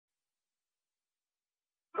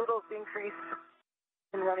Little increase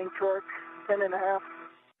in running torque, 10.5,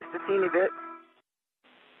 just a teeny bit.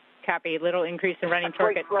 Copy. Little increase in running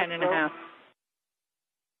torque at 10.5.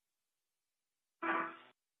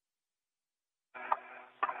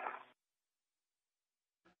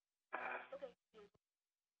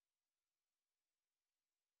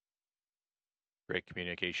 Great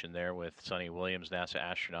communication there with Sunny Williams, NASA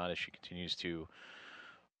astronaut, as she continues to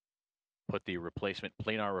put the replacement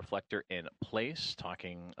planar reflector in place,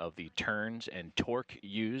 talking of the turns and torque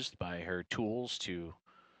used by her tools to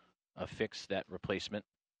affix that replacement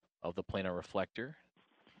of the planar reflector.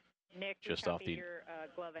 Nick, just off the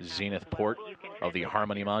glove zenith port of the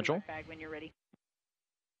Harmony module. When you're ready.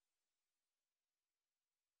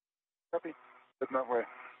 Copy. That's not way.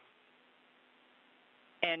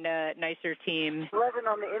 And nicer team 11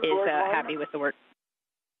 on the is inboard line. happy with the work.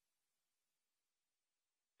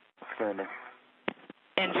 Standing.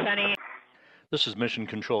 And Sunny. This is Mission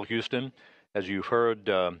Control Houston. As you've heard,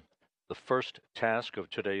 the first task of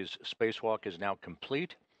today's spacewalk is now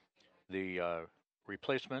complete. The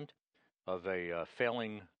replacement of a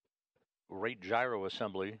failing rate gyro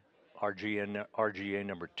assembly, RGA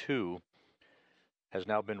number 2, has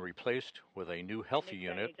now been replaced with a new healthy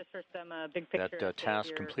unit. That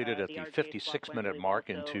task completed at the 56-minute mark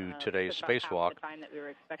into today's spacewalk.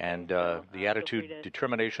 And the Attitude,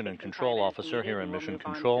 Determination, and Control Officer here in Mission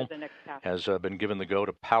Control has been given the go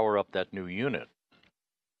to power up that new unit.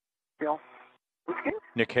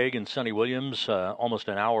 Nick Hague and Sunny Williams, almost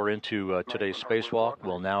an hour into today's spacewalk,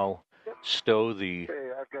 will now stow the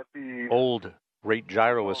old rate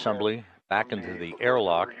gyro assembly back into the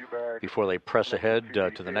airlock before they press ahead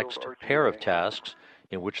to the next pair of tasks,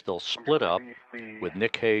 in which they'll split up, with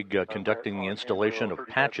Nick Hague conducting the installation of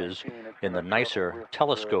patches in the nicer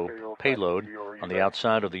telescope payload on the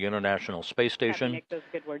outside of the International Space Station.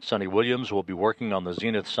 Sunny Williams will be working on the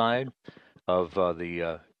zenith side of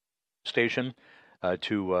the station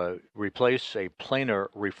to replace a planar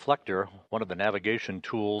reflector, one of the navigation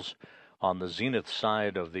tools on the zenith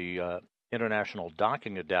side of the International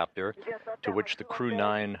Docking Adapter, to which the Crew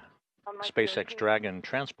 9 SpaceX Dragon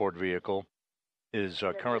transport vehicle is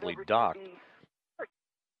currently docked.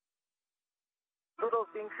 Little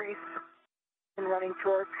increase in running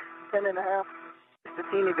torque, 10.5, just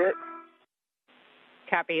a teeny bit.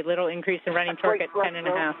 Copy. Little increase in running torque at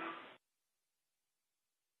 10.5.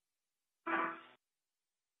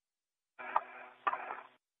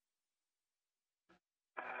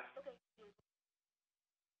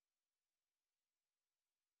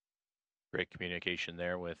 Great communication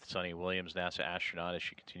there with Sunny Williams, NASA astronaut, as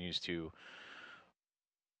she continues to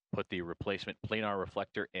put the replacement planar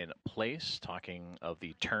reflector in place, talking of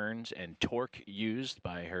the turns and torque used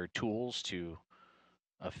by her tools to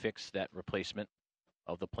affix that replacement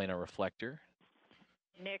of the planar reflector.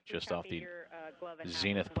 Nick, just off the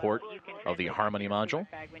zenith port of the Harmony module.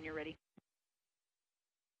 When you're ready.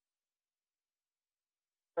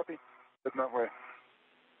 Copy. That's not way.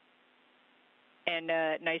 And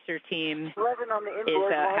nicer team 11 on the is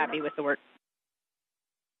inboard line. happy with the work.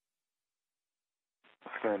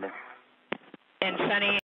 Standing. And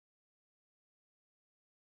Sunny.